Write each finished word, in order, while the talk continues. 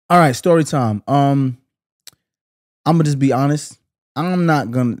All right, story time. I'm gonna just be honest. I'm not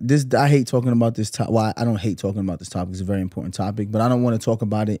gonna I hate talking about this topic. Well, I don't hate talking about this topic. It's a very important topic, but I don't want to talk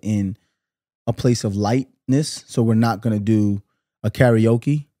about it in a place of lightness. So we're not gonna do a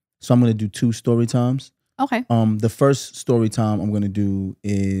karaoke. So I'm gonna do 2 story times. Okay. The first story time I'm gonna do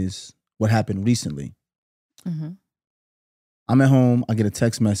is what happened recently. Mm-hmm. I'm at home. I get a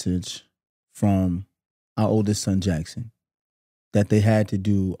text message from our oldest son, Jackson, that they had to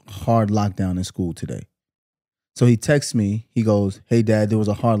do a hard lockdown in school today. So he texts me. He goes, "Hey, Dad, there was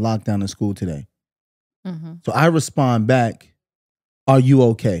a hard lockdown in school today." Mm-hmm. So I respond back, "Are you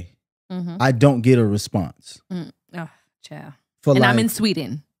okay?" Mm-hmm. I don't get a response. Oh, child. For And like, I'm in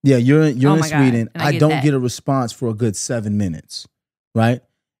Sweden. Yeah, you're Oh in my God. Sweden. And I get don't that. get a response for a good 7 minutes, right?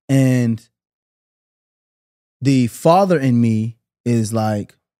 And the father in me is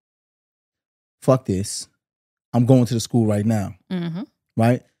like, "Fuck this. I'm going to the school right now." Mm-hmm.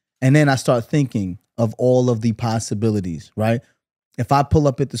 Right? And then I start thinking of all of the possibilities, right? If I pull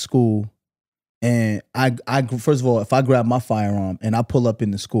up at the school and I first of all, if I grab my firearm and I pull up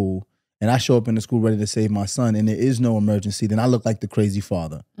in the school and I show up in the school ready to save my son and there is no emergency, then I look like the crazy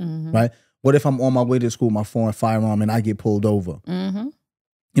father, Mm-hmm. right? What if I'm on my way to school with my foreign firearm and I get pulled over? Mm-hmm.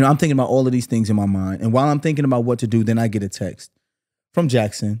 You know, I'm thinking about all of these things in my mind. And while I'm thinking about what to do, then I get a text from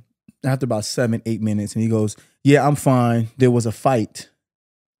Jackson after about 7-8 minutes. And he goes, "Yeah, I'm fine. There was a fight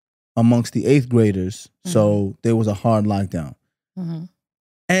amongst the 8th graders. So there was a hard lockdown." Mm-hmm.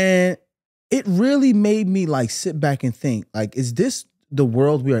 And it really made me like sit back and think, like, is this the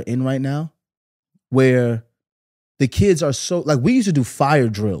world we are in right now? Where the kids are so, like, we used to do fire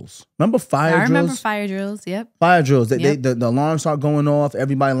drills. Remember fire drills? I remember fire drills. Yep. Fire drills. Yep. The alarms start going off.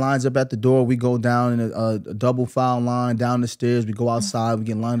 Everybody lines up at the door. We go down in a double file line down the stairs. We go outside. We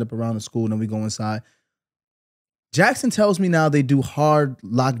get lined up around the school. And then we go inside. Jackson tells me now they do hard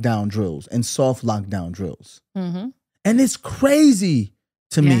lockdown drills and soft lockdown drills. Mm-hmm. And it's crazy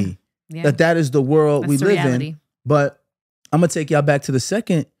to me that is the world we live in. But I'm going to take y'all back to the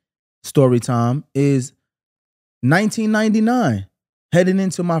second story time is 1999, heading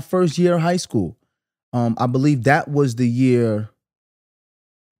into my first year of high school. I believe that was the year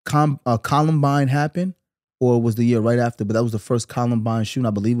Columbine happened, or it was the year right after, but that was the first Columbine shooting. I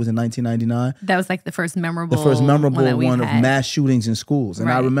believe it was in 1999. That was like the first memorable one of mass shootings in schools.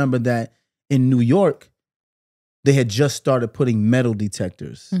 And I remember that in New York, they had just started putting metal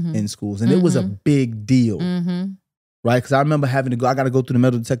detectors in schools. And it was a big deal, right? Because I remember having to go, I got to go through the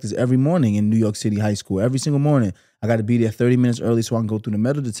metal detectors every morning in New York City High School. Every single morning, I got to be there 30 minutes early so I can go through the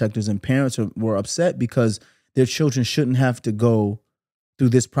metal detectors. And parents were upset because their children shouldn't have to go through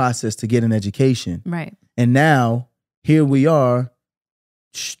this process to get an education. Right. And now, here we are,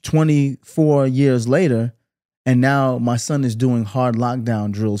 24 years later, and now my son is doing hard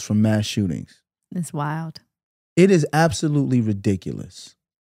lockdown drills from mass shootings. It's wild. It is absolutely ridiculous.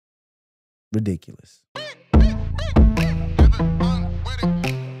 Ridiculous.